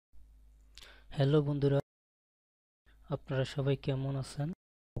Hello বন্ধুরা, আপনারা সবাই কেমন আছেন?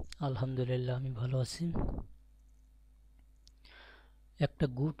 আলহামদুলিল্লাহ আমি ভালো আছি। একটা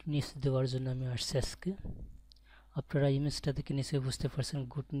গুড নিউজ দেওয়ার জন্য আমি আসছি আজকে। আপনারা ইমেজটা দেখে নিশ্চয়ই বুঝতে পারছেন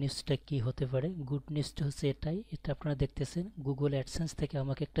গুড নিউজটা কি হতে পারে। গুড নিউজটা হচ্ছে এটা আপনারা দেখতেছেন গুগল অ্যাডসেন্স থেকে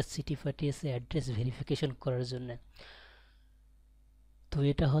আমাকে একটা চিঠি পাঠিয়েছে অ্যাড্রেস ভেরিফিকেশন করার জন্য। তো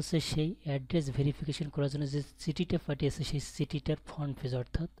এটা হচ্ছে সেই অ্যাড্রেস ভেরিফিকেশন করার জন্য যে চিঠিটা পাঠিয়েছে সেই চিঠিটার ফ্রন্ট পেজ,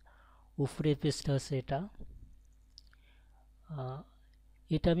 অর্থাৎ উপরের পেজটা হচ্ছে এটা।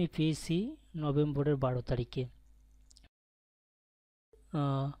 এটা আমি পেয়েছি নভেম্বরের 12 তারিখে।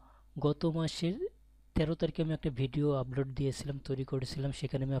 গত মাসের 13 তারিখে আমি একটা ভিডিও আপলোড দিয়েছিলাম, তৈরি করেছিলাম।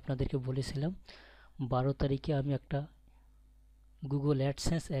 সেখানে আমি আপনাদেরকে বলেছিলাম 12 তারিখে আমি একটা গুগল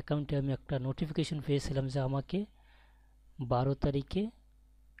অ্যাডসেন্স অ্যাকাউন্টে আমি একটা নোটিফিকেশন পেয়েছিলাম যে আমাকে 12 তারিখে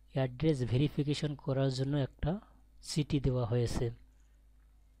অ্যাড্রেস ভেরিফিকেশন করার জন্য একটা চিঠি দেওয়া হয়েছে।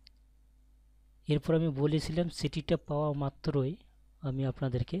 এরপর আমি বলেছিলাম চিঠিটা পাওয়া মাত্রই আমি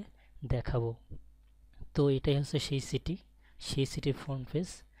আপনাদেরকে দেখাবো। তো এটাই হচ্ছে সেই চিঠির ফ্রন্ট পেজ।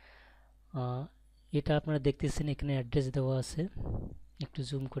 এটা আপনারা দেখতেছেন, এখানে অ্যাড্রেস দেওয়া আছে, একটু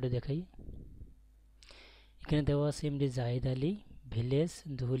জুম করে দেখাই। এখানে দেওয়া আছে MD Zahid Ali, village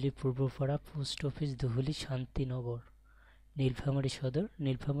দুহুলি Purbapara, post office দুহুলি, Shantinagar, Nilphamari সদর,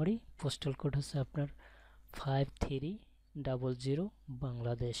 নীলফামারী। পোস্টাল কোড হচ্ছে আপনার 5300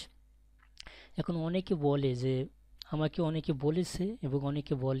 বাংলাদেশ। এখন অনেকে বলে যে অনেকে বলেছে এবং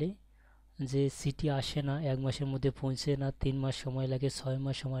অনেকে বলে যে সিটি আসে না, 1 মাসের মধ্যে পৌঁছে না, 3 মাস সময় লাগে, 6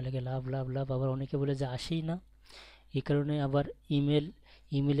 মাস সময় লাগে, লাভ লাভ লাভ। আবার অনেকে বলে যে আসেই না। এই কারণে আবার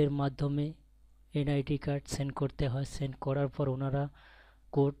ইমেলের মাধ্যমে এনআইডি কার্ড সেন্ড করতে হয়, সেন্ড করার পর ওনারা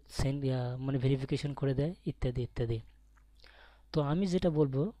কোড মানে ভেরিফিকেশন করে দেয়, ইত্যাদি ইত্যাদি। তো আমি যেটা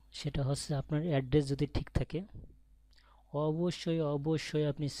বলবো সেটা হচ্ছে আপনার অ্যাড্রেস যদি ঠিক থাকে অবশ্যই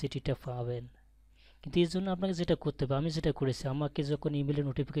আপনি সিটিটা পাবেন। কিন্তু এর জন্য আপনাকে যেটা করতে হবে, আমি যেটা করেছি, আমাকে যখন ইমেলে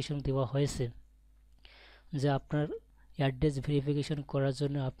নোটিফিকেশন দেওয়া হয়েছে যে আপনার অ্যাড্রেস ভেরিফিকেশন করার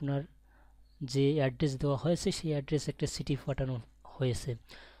জন্য আপনার যে অ্যাড্রেস দেওয়া হয়েছে সেই অ্যাড্রেস একটা সিটি পাঠানো হয়েছে।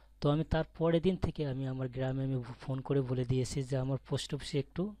 তো আমি তার পরের দিন থেকে আমি আমার গ্রামে আমি ফোন করে বলে দিয়েছি যে আমার পোস্ট অফিসে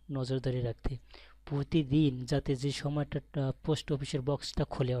একটু নজরদারি রাখতে, প্রতিদিন যাতে যে সময়টা পোস্ট অফিসের বক্সটা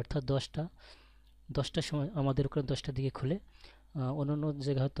খোলে, অর্থাৎ 10টার সময়, আমাদের ওখানে 10টার দিকে খুলে, অন্য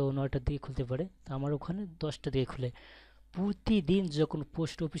জায়গায় হয়তো 9টার দিকে খুলতে পারে, আমার ওখানে 10টার দিকে খুলে। প্রতিদিন যখন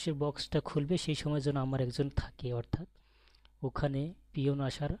পোস্ট অফিসের বক্সটা খুলবে সেই সময় যেন আমার একজন থাকে, অর্থাৎ ওখানে পিয়ন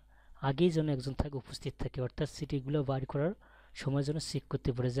আসার আগেই যেন একজন থাকে, উপস্থিত থাকে, অর্থাৎ সিটিগুলো বার করার সময় যেন চেক করতে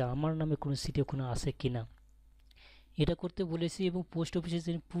পারে যে আমার নামে কোনো সিটি ওখানে আছে কিনা। এটা করতে বলেছি এবং পোস্ট অফিসে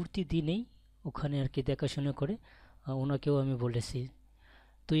যিনি প্রতিদিনেই ওখানে আর কি দেখাশোনা করে, ওনাকেও আমি বলেছি।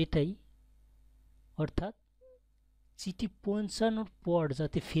 তো এটাই, অর্থাৎ চিঠি পৌঁছানোর পর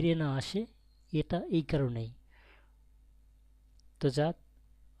যাতে ফিরে না আসে, এটা এই কারণেই। তো যাক,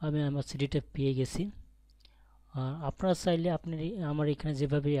 আমি আমার চিঠিটা পেয়ে গেছি। আপনারা চাইলে আপনি আমার এখানে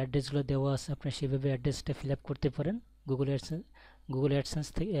যেভাবে অ্যাড্রেসগুলো দেওয়া আছে আপনারা সেভাবে অ্যাড্রেসটা ফিল আপ করতে পারেন গুগল অ্যাডসেন্স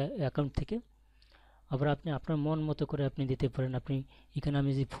থেকে, অ্যাকাউন্ট থেকে। আবার আপনি আপনার মন মতো করে আপনি দিতে পারেন। আপনি এখানে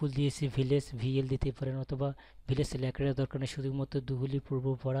আমি যে ফুল দিয়েছি ভিলেজ, ভিএল দিতে পারেন, অথবা ভিলেজ লেখার দরকার নেই, শুধুমাত্র দুহুলি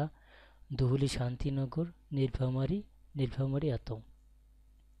পূর্বপাড়া, দুহুলি শান্তিনগর, নীলফামারী এত,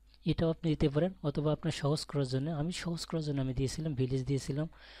 এটাও আপনি দিতে পারেন। অথবা আপনার সহজ করার জন্য আমি দিয়েছিলাম ভিলেজ দিয়েছিলাম,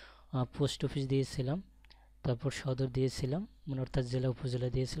 পোস্ট অফিস দিয়েছিলাম, তারপর সদর দিয়েছিলাম, মানে অর্থাৎ জেলা উপজেলা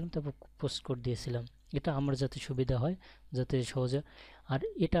দিয়েছিলাম, তারপর পোস্ট কোড দিয়েছিলাম। এটা আমার যাতে সুবিধা হয়, যাতে সহজে। আর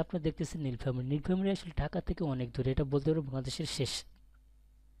এটা আপনারা দেখতেছেন নীলফামারী আসলে ঢাকা থেকে অনেক দূরে, এটা বলতে পারবো বাংলাদেশের শেষ।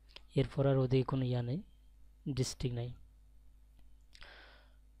 এরপর আর ওদিকে কোনো নেই, ডিস্ট্রিক্ট নাই।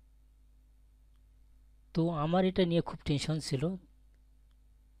 তো আমার এটা নিয়ে খুব টেনশন ছিল।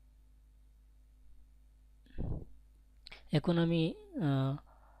 এখন আমি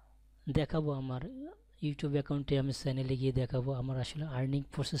দেখাবো আমার ইউটিউব অ্যাকাউন্টে, আমি চ্যানেলে গিয়ে দেখাবো আমার আসলে আর্নিং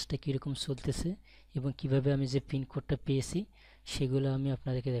প্রসেসটা কীরকম চলতেছে এবং কিভাবে আমি যে পিন কোডটা পেয়েছি সেগুলো আমি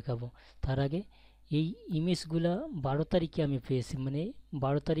আপনাদেরকে দেখাবো। তার আগে এই ইমেজগুলা 12 তারিখে আমি পেয়েছি, মানে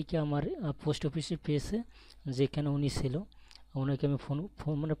 12 তারিখে আমার পোস্ট অফিসে পেয়েছে, যেখানে উনি ছিল। ওনাকে আমি ফোন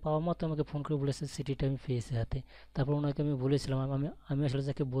মানে পাওয়া মতো আমাকে ফোন করে বলেছে সিটিটা আমি পেয়েছি হাতে। তারপর ওনাকে আমি বলেছিলাম, আমি আসলে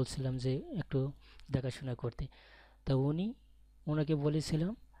যাকে বলছিলাম যে একটু দেখাশোনা করতে, তা ওনাকে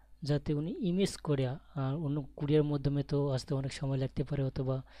বলেছিলাম যাতে উনি ইমেজ করে, আর অন্য কুরিয়ার মাধ্যমে তো আসতে অনেক সময় লাগতে পারে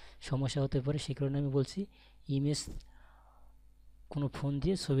অথবা সমস্যা হতে পারে, সেই কারণে আমি বলছি ইমেজ কোনো ফোন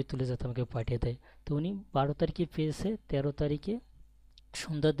দিয়ে ছবি তুলে যাতে আমাকে পাঠিয়ে দেয়। তো উনি 12 তারিখে পেয়েছে, 13 তারিখে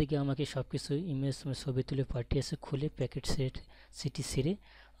সন্ধ্যার দিকে আমাকে সব কিছু ইমেজ ছবি তুলে পাঠিয়েছে, খুলে প্যাকেট সিটি ছিঁড়ে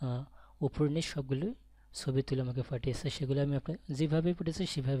উপরে নিয়ে সবগুলো ছবি তুলে আমাকে পাঠিয়েছে, সেগুলো আমি যেভাবে পাঠিয়েছি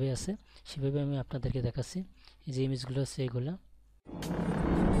সেভাবে আছে, সেভাবে আমি আপনাদেরকে দেখাচ্ছি। এই যে ইমেজগুলো আছে এগুলো।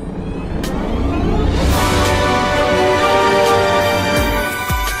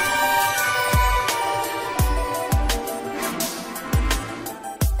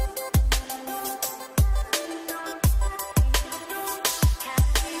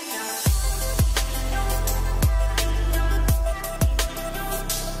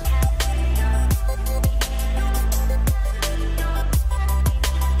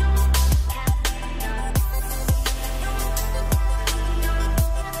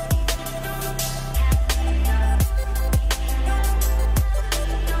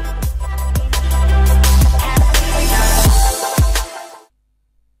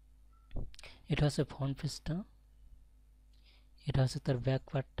 এটা হচ্ছে ফ্রন্ট পেজটা, এটা হচ্ছে তার ব্যাক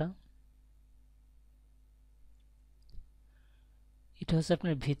পার্টটা, এটা হচ্ছে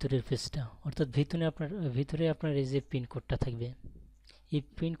আপনার ভিতরের পেজটা, অর্থাৎ ভিতরে আপনার এই যে পিন কোডটা থাকবে। এই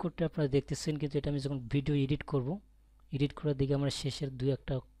পিন কোডটা আপনারা দেখতেছেন, কিন্তু এটা আমি যখন ভিডিও এডিট করব, এডিট করার দিকে আমার শেষের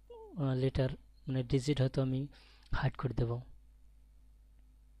 2-1টা লেটার মানে ডিজিট হয়তো আমি হাইড করে দেব।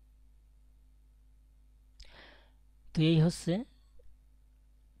 তো এই হচ্ছে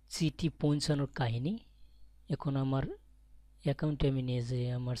চিঠি পৌঁছানোর কাহিনী। এখন আমার অ্যাকাউন্টে আমি নিয়ে যাই,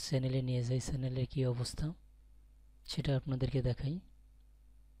 আমার চ্যানেলে নিয়ে যাই, চ্যানেলের কী অবস্থা সেটা আপনাদেরকে দেখাই।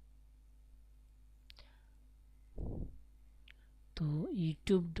 তো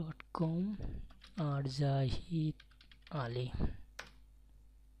youtube.com আর জাহিদ আলী,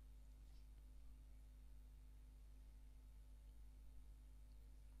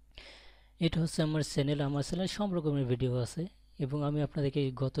 এটা হচ্ছে আমার চ্যানেল। আমার চ্যানেলে সব রকমের ভিডিও আছে, এবং আমি আপনাদেরকে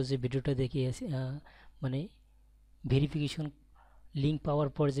গত যে ভিডিওটা দেখিয়েছি, মানে ভেরিফিকেশন লিঙ্ক পাওয়ার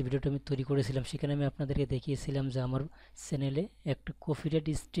পর যে ভিডিওটা আমি তৈরি করেছিলাম, সেখানে আমি আপনাদেরকে দেখিয়েছিলাম যে আমার চ্যানেলে একটা কপিরাইট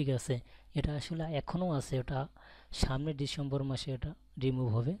স্ট্রাইক আছে। এটা আসলে এখনও আছে, ওটা সামনে ডিসেম্বর মাসে এটা রিমুভ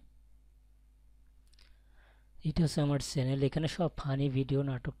হবে। এটা হচ্ছে আমার চ্যানেল, এখানে সব ফানি ভিডিও,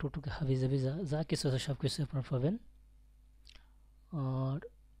 নাটক টুটুক হাবি জাবি যা কিছু আছে সব কিছু আপনারা পাবেন। আর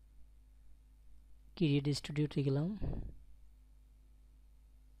ক্রিয়েট স্টুডিওতে গেলাম,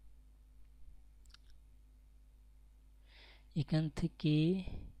 এখান থেকে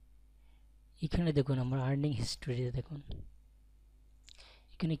এখানে দেখুন আমার আর্নিং হিস্ট্রি দেখুন,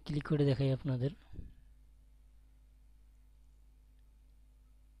 এখানে ক্লিক করে দেখাই আপনাদের।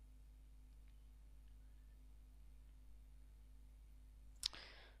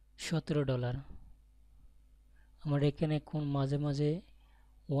 $17 আমার এখানে কোন মাঝে মাঝে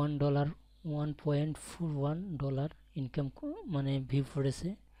 $1 $1.41 ইনকাম মানে ভিউ পড়েছে।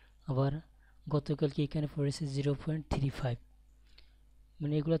 আবার গতকালকে এখানে পড়েছে 0.35,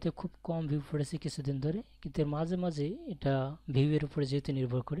 মানে এগুলোতে খুব কম ভিউ পড়েছে কিছুদিন ধরে, কিন্তু মাঝে মাঝে এটা ভিউয়ের উপরে যেহেতু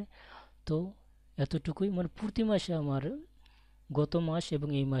নির্ভর করে। তো এতটুকুই, মানে প্রতি মাসে আমার গত মাস এবং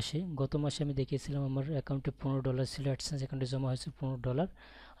এই মাসে, গত মাসে আমি দেখিয়েছিলাম আমার অ্যাকাউন্টে $15 ছিল, অ্যাডসেন্স অ্যাকাউন্টে জমা হয়েছে $15,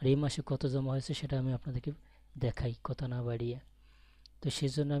 আর এই মাসে কত জমা হয়েছে সেটা আমি আপনাদেরকে দেখাই কথা না বাড়িয়ে। তো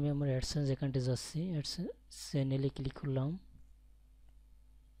সেই জন্য আমি আমার অ্যাডসেন্স অ্যাকাউন্টে যাচ্ছি, অ্যাডসেন্স চ্যানেলে ক্লিক করলাম,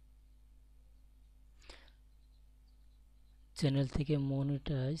 চ্যানেল থেকে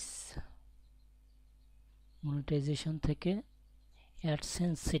মনিটাইজেশন থেকে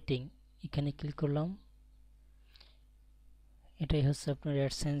অ্যাডসেন্স সেটিং এখানে ক্লিক করলাম। এটাই হচ্ছে আপনার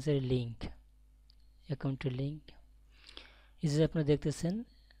অ্যাডসেন্সের লিঙ্ক, অ্যাকাউন্টের লিঙ্ক। এই যে আপনারা দেখতেছেন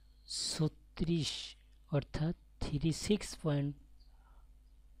 36 অর্থাৎ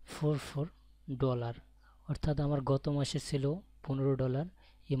 $36.44, অর্থাৎ আমার গত মাসে ছিল $15,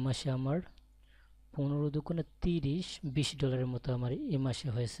 এই মাসে আমার 15 দুগুণে 30, $20 মতো আমার এই মাসে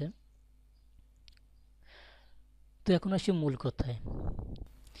হয়েছে। তো এখন আসি মূল কথায়।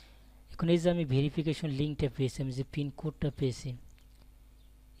 এখন এই যে আমি ভেরিফিকেশন লিঙ্কটা পেয়েছি, আমি যে পিন কোডটা পেয়েছি,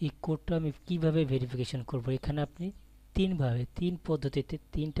 এই কোডটা আমি কিভাবে ভেরিফিকেশন করব? এখানে আপনি তিন পদ্ধতিতে,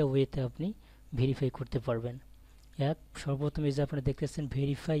 3টা ওয়েতে আপনি ভেরিফাই করতে পারবেন। সর্বপ্রথম এই যে আপনারা দেখতেছেন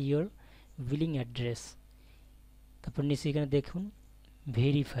ভেরিফাই ইয়োর বিলিং অ্যাড্রেস, তারপর নিচে এখানে দেখুন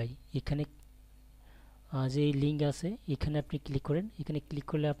ভেরিফাই, এখানে যে লিঙ্ক আছে এখানে আপনি ক্লিক করেন। এখানে ক্লিক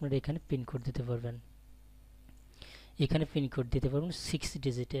করলে আপনারা এখানে পিন কোড দিতে পারবেন, এখানে পিন কোড দিতে পারবেন 6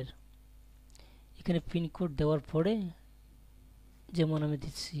 ডিজিটের। এখানে পিন কোড দেওয়ার পরে যেমন আমি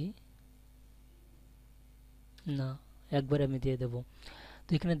দিচ্ছি না, একবার আমি দিয়ে দেব। তো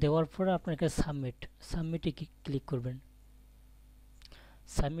এখানে দেওয়ার পরে আপনার এখানে সাবমিটে ক্লিক করবেন।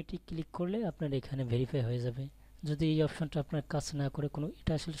 সাবমিটে ক্লিক করলে আপনার এখানে ভেরিফাই হয়ে যাবে। যদি এই অপশনটা আপনার কাজ না করে, কোনো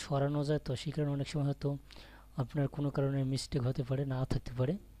এটা আসলে সরানো যায়, তো সেই কারণে অনেক সময় হয়তো আপনার কোনো কারণে মিস্টেক হতে পারে, না থাকতে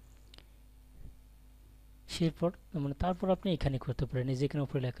পারে। তারপর আপনি এখানে করতে পারেন, এই যেখানে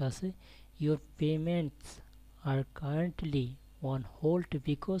উপরে লেখা আছে your payments are currently on hold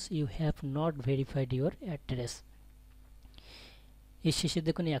because you have not verified your address. এর শেষে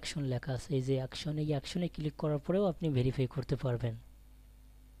দেখুন অ্যাকশন লেখা আছে, এই যে অ্যাকশনে ক্লিক করার পরেও আপনি ভেরিফাই করতে পারবেন।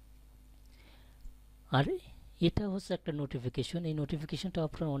 আর এটা হচ্ছে একটা নোটিফিকেশন, এই নোটিফিকেশনটা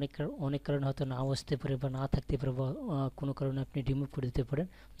আপনার অনেক কারণে হয়তো নাও আসতে পারে বা না থাকতে পারে, বা কোনো কারণে আপনি রিমুভ করে দিতে পারেন।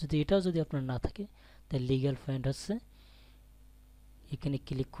 এটাও যদি আপনার না থাকে, তাই লিগ্যাল ফাইন্ড হচ্ছে, এখানে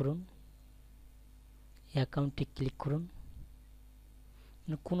ক্লিক করুন, অ্যাকাউন্টে ক্লিক করুন।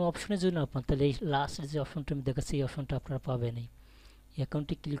 কোনো অপশনের জন্য আপনার, তাহলে এই লাস্ট যে অপশনটা আমি দেখাচ্ছি এই অপশনটা আপনারা পাবেন। এই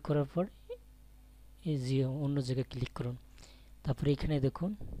অ্যাকাউন্টে ক্লিক করার পর এই যে অন্য জায়গায় ক্লিক করুন, তারপরে এখানে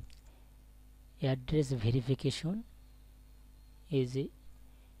দেখুন অ্যাড্রেস ভেরিফিকেশন, এই যে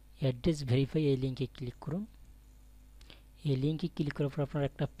অ্যাড্রেস ভেরিফাই, এই লিঙ্কে ক্লিক করুন। এই লিঙ্কে ক্লিক করার পর আপনার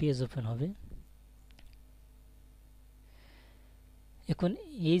একটা পেজ ওপেন হবে। এখন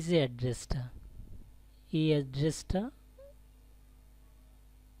এই যে অ্যাড্রেসটা, এই অ্যাড্রেসটা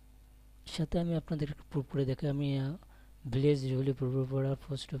সাথে আমি আপনাদের প্রুফ করে দেখে, আমি ভিলেজ ঝুলি পূর্বপাড়া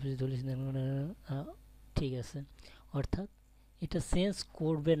পোস্ট অফিস ঝুলি, ঠিক আছে। অর্থাৎ এটা চেঞ্জ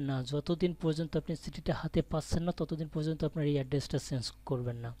করবেন না যতদিন পর্যন্ত আপনি সিটিটা হাতে পাচ্ছেন না, ততদিন পর্যন্ত আপনার এই অ্যাড্রেসটা চেঞ্জ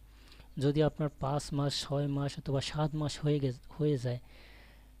করবেন না। যদি আপনার 5 মাস 6 মাস অথবা 7 মাস হয়ে যায়,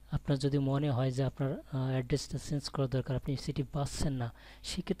 আপনার যদি মনে হয় যে আপনার অ্যাড্রেসটা চেঞ্জ করা দরকার, আপনি সিটি পাচ্ছেন না,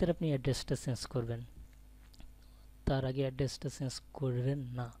 সেক্ষেত্রে আপনি অ্যাড্রেসটা চেঞ্জ করবেন, তার আগে অ্যাড্রেসটা চেঞ্জ করবেন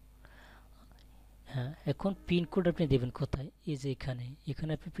না। হ্যাঁ, এখন পিনকোড আপনি দেবেন কোথায়? এই যে এখানে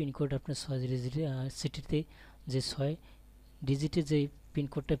আপনি পিনকোড আপনার 6 ডিজিটের সিটিতে যে 6 ডিজিটের যে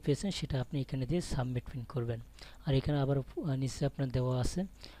পিনকোডটা পেয়েছেন সেটা আপনি এখানে দিয়ে সাবমিট পিন করবেন। আর এখানে আবার নিচে আপনার দেওয়া আছে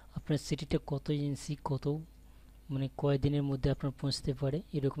আপনার সিটিটা কত ইঞ্চি, কত মানে কয় দিনের মধ্যে আপনার পৌঁছতে পারে,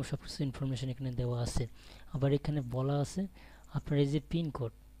 এরকম সব কিছু ইনফরমেশন এখানে দেওয়া আছে। আবার এখানে বলা আছে আপনার এই যে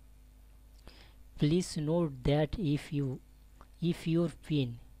pin code, please note that if your pin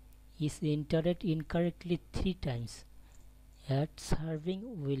is entered incorrectly 3 times, at serving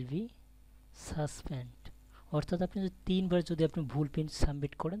will be suspend। অর্থাৎ আপনি যদি 3 বার যদি আপনি ভুল পিন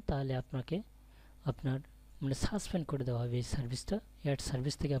সাবমিট করেন, তাহলে আপনাকে আপনার মানে সাসপেন্ড করে দেওয়া হবে। এই সার্ভিসটা অ্যাড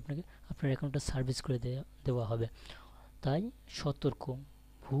সার্ভিস থেকে আপনাকে আপনার অ্যাকাউন্টটা সার্ভিস করে দেওয়া হবে। তাই সতর্ক,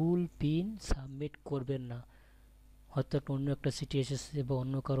 ভুল পিন সাবমিট করবেন না। হয়তো অন্য একটা সিটি এসেছে বা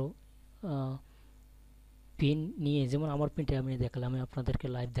অন্য কারো পিন নিয়ে, যেমন আমার পিনটা আমি দেখালাম, আমি আপনাদেরকে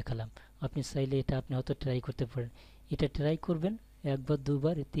লাইভ দেখালাম, আপনি চাইলে এটা আপনি হয়তো ট্রাই করতে পারেন। এটা ট্রাই করবেন, একবার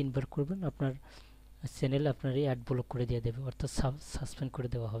দুবার 3 বার করবেন, আপনার চ্যানেলে আপনার এই অ্যাড ব্লক করে দিয়ে দেবে, অর্থাৎ সাসপেন্ড করে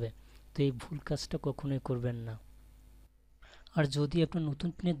দেওয়া হবে। তো এই ভুল কাজটা কখনোই করবেন না। আর যদি আপনার নতুন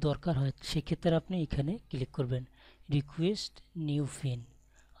পিনের দরকার হয়, সেক্ষেত্রে আপনি এখানে ক্লিক করবেন রিকোয়েস্ট নিউ পিন,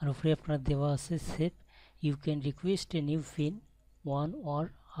 আর উপরে আপনার দেওয়া আছে save, you can request a new pin 1 or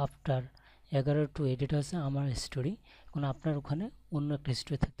after 11 to 8। এটা হচ্ছে আমার হিস্টোরি। এখন আপনার ওখানে অন্য একটা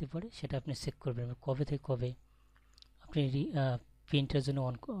হিস্টোরি থাকতে পারে, সেটা আপনি চেক করবেন কবে থেকে কবে আপনি পিনটার জন্য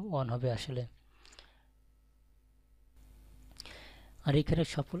অন হবে আসলে। আর এখানে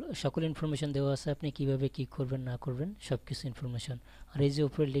সকল ইনফরমেশন দেওয়া আছে, আপনি কিভাবে কি করবেন না করবেন সব কিছু ইনফরমেশন। আর এই যে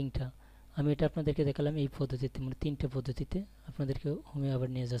উপরের লিঙ্কটা, আমি এটা আপনাদেরকে দেখালাম এই পদ্ধতিতে, মানে 3টে পদ্ধতিতে আপনাদেরকে হোমে আবার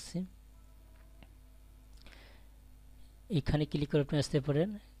নিয়ে যাচ্ছি। এখানে ক্লিক করে আপনি আসতে পারেন,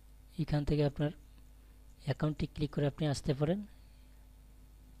 এখান থেকে আপনার অ্যাকাউন্টে ক্লিক করে আপনি আসতে পারেন,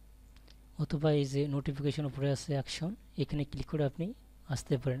 অথবা এই যে নোটিফিকেশন উপরে আছে অ্যাকশন, এখানে ক্লিক করে আপনি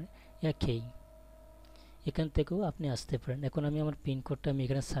আসতে পারেন। একই এখান থেকেও আপনি আসতে পারেন। এখন আমি আমার পিনকোডটা আমি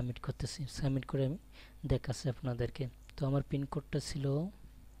এখানে সাবমিট করতেছি, সাবমিট করে আমি দেখাচ্ছি আপনাদেরকে। তো আমার পিনকোডটা ছিল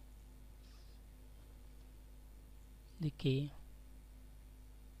দেখি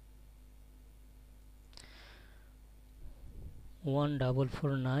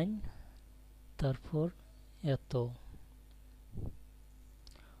 1449, তারপর এত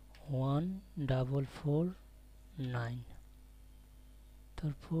 1449,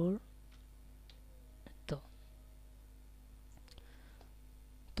 তারপর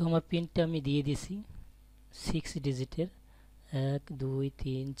তো আমার পিনটা আমি দিয়ে দিছি 6 ডিজিটের, 1 2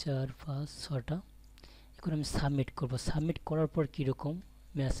 3 4 5 6টা। এখন আমি সাবমিট করব। সাবমিট করার পর কীরকম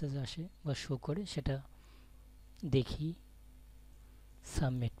মেসেজ আসে বা শো করে সেটা দেখি।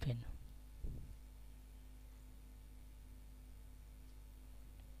 সাবমিট পিন,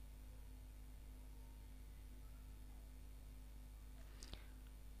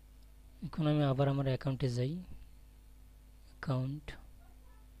 এখন আমি আবার আমার অ্যাকাউন্টে যাই, অ্যাকাউন্ট,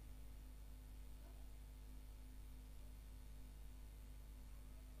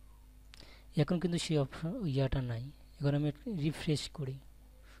 এখন কিন্তু সেই অপশন ইয়াটা নাই। এখন আমি রিফ্রেশ করি,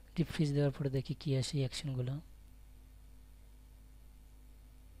 রিফ্রেশ দেওয়ার পরে দেখি কি আসে অ্যাকশনগুলো।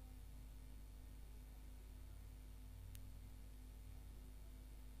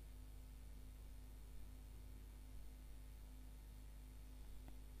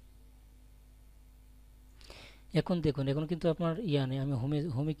 এখন দেখুন, এখন কিন্তু আপনার নেই। আমি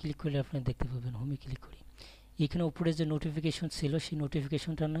হোমে ক্লিক করলে আপনারা দেখতে পাবেন। হোমে ক্লিক করি, এখানে উপরে যে নোটিফিকেশন ছিল সেই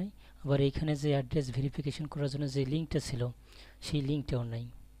নোটিফিকেশনটা নাই। আবার এইখানে যে অ্যাড্রেস ভেরিফিকেশন করার জন্য যে লিঙ্কটা ছিল সেই লিঙ্কটাও নাই।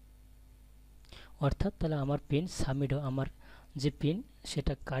 অর্থাৎ তাহলে আমার পিন সাবমিট, আমার যে পিন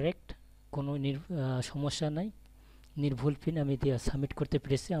সেটা কারেক্ট, কোনো সমস্যা নাই, নির্ভুল পিন আমি দিয়ে সাবমিট করতে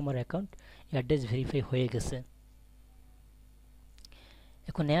পেরেছি। আমার অ্যাকাউন্ট অ্যাড্রেস ভেরিফাই হয়ে গেছে।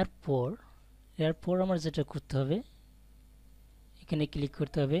 এখন এরপর আমার যেটা করতে হবে, এখানে ক্লিক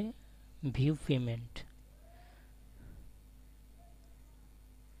করতে হবে ভিউ পেমেন্ট।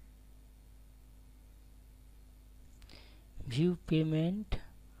 ভিউ পেমেন্ট,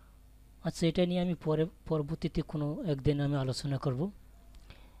 আচ্ছা এটা নিয়ে আমি পরবর্তীতে কোনো একদিন আমি আলোচনা করব।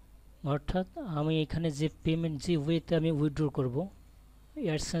 অর্থাৎ আমি এখানে যে পেমেন্ট যে ওয়েতে আমি উইথড্র করব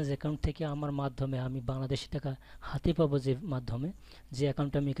অ্যাডসেন্স অ্যাকাউন্ট থেকে, আমার মাধ্যমে আমি বাংলাদেশি টাকা হাতে পাবো, যে মাধ্যমে যে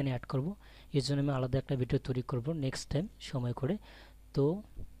অ্যাকাউন্টটা আমি এখানে অ্যাড করব, এর জন্য আমি আলাদা একটা ভিডিও তৈরি করব নেক্সট টাইম সময় করে। তো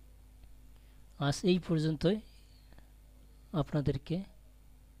আজ এই পর্যন্তই আপনাদেরকে,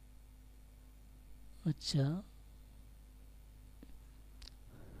 আচ্ছা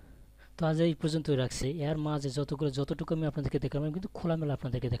তো আজ এই পর্যন্তই রাখছি। এর মাঝে যতটুকু আমি আপনাদেরকে দেখালাম, আমি কিন্তু খোলামেলা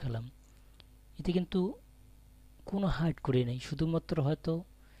আপনাদেরকে দেখালাম। এতে কিন্তু কোনো হাইড করে নেই, শুধুমাত্র হয়তো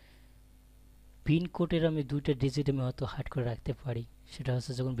পিনকোডের আমি 2টা ডিজিট আমি হয়তো হাইড করে রাখতে পারি। সেটা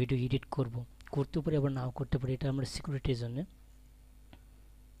হচ্ছে যখন ভিডিও এডিট করতে পারি, আবার নাও করতে পারি, এটা আমার সিকিউরিটির জন্য।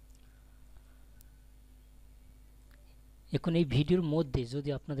 এখন এই ভিডিওর মধ্যে যদি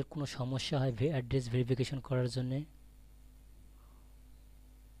আপনাদের কোনো সমস্যা হয় অ্যাড্রেস ভেরিফিকেশন করার জন্য,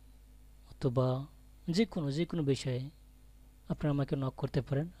 অথবা যে কোনো বিষয়ে, আপনারা আমাকে নক করতে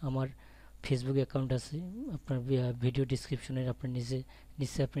পারেন। আমার ফেসবুক অ্যাকাউন্ট আছে, আপনার ভিডিও ডিসক্রিপশনে আপনার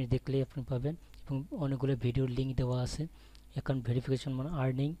নিচে আপনি দেখলেই আপনি পাবেন, এবং অনেকগুলো ভিডিওর লিঙ্ক দেওয়া আছে। অ্যাকাউন্ট ভেরিফিকেশন মানে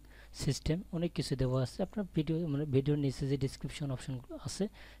আর্নিং সিস্টেম, অনেক কিছু দেওয়া আছে। আপনার ভিডিওর নিচে যে ডিসক্রিপশন অপশন আছে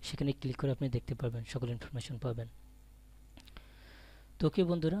সেখানে ক্লিক করে আপনি দেখতে পারবেন, সকল ইনফরমেশন পাবেন। তো ওকে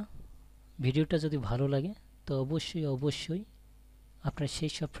বন্ধুরা, ভিডিওটা যদি ভালো লাগে তো অবশ্যই আপনার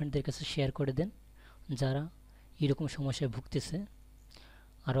সেই সব ফ্রেন্ডদের কাছে শেয়ার করে দেন যারা এরকম সমস্যায় ভুগতেছে।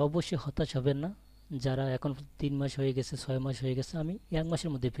 আর অবশ্যই হতাশ হবেন না, যারা এখন 3 মাস হয়ে গেছে, 6 মাস হয়ে গেছে, আমি 1 মাসের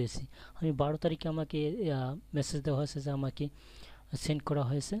মধ্যে পেয়েছি। আমি 12 তারিখে আমাকে মেসেজ দেওয়া হয়েছে যে আমাকে সেন্ড করা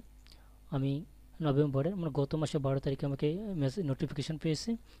হয়েছে। আমি নভেম্বরের মানে গত মাসে 12 তারিখে আমাকে নোটিফিকেশন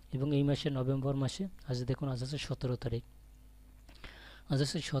পেয়েছি, এবং এই মাসে নভেম্বর মাসে আজ দেখুন আজ আছে 17 তারিখ। আজ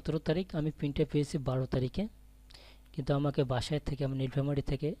আছে 17 তারিখ, আমি প্রিন্টটা পেয়েছি 12 তারিখে। কিন্তু আমাকে বাসায় থেকে, আমি নীলফামারী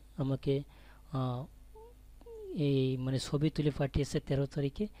থেকে আমাকে এই মানে ছবি তুলে পাঠিয়েছে 13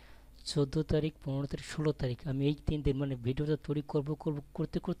 তারিখে, 14 তারিখ, 15 তারিখ, 16 তারিখ। আমি এই 3 দিন মানে ভিডিওটা তৈরি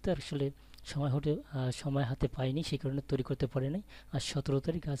করতে আসলে সময় হাতে পাইনি, সেই কারণে তৈরি করতে পারি নাই। আর 17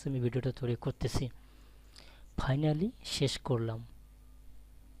 তারিখ আজ আমি ভিডিওটা তৈরি করতেছি, ফাইনালি শেষ করলাম।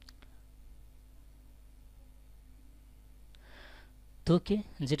 তোকে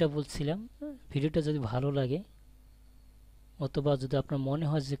যেটা বলছিলাম, ভিডিওটা যদি ভালো লাগে অথবা যদি আপনার মনে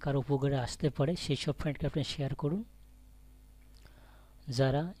হয় যে কারো উপকারে আসতে পারে, সেই সব ফ্রেন্ডকে আপনি শেয়ার করুন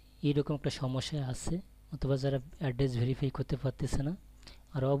যারা এরকম একটা সমস্যায় আছে, অথবা যারা অ্যাড্রেস ভেরিফাই করতে পারতেছে না।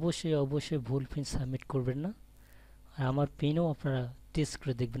 আর অবশ্যই ভুল পিন সাবমিট করবেন না। আর আমার পিনও আপনারা টেস্ট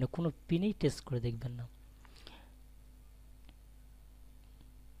করে দেখবেন না, কোনো পিনেই টেস্ট করে দেখবেন না।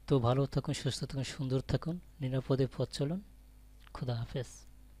 তো ভালো থাকুন, সুস্থ থাকুন, সুন্দর থাকুন, নিরাপদে পথ চলুন। খুদা হাফেজ।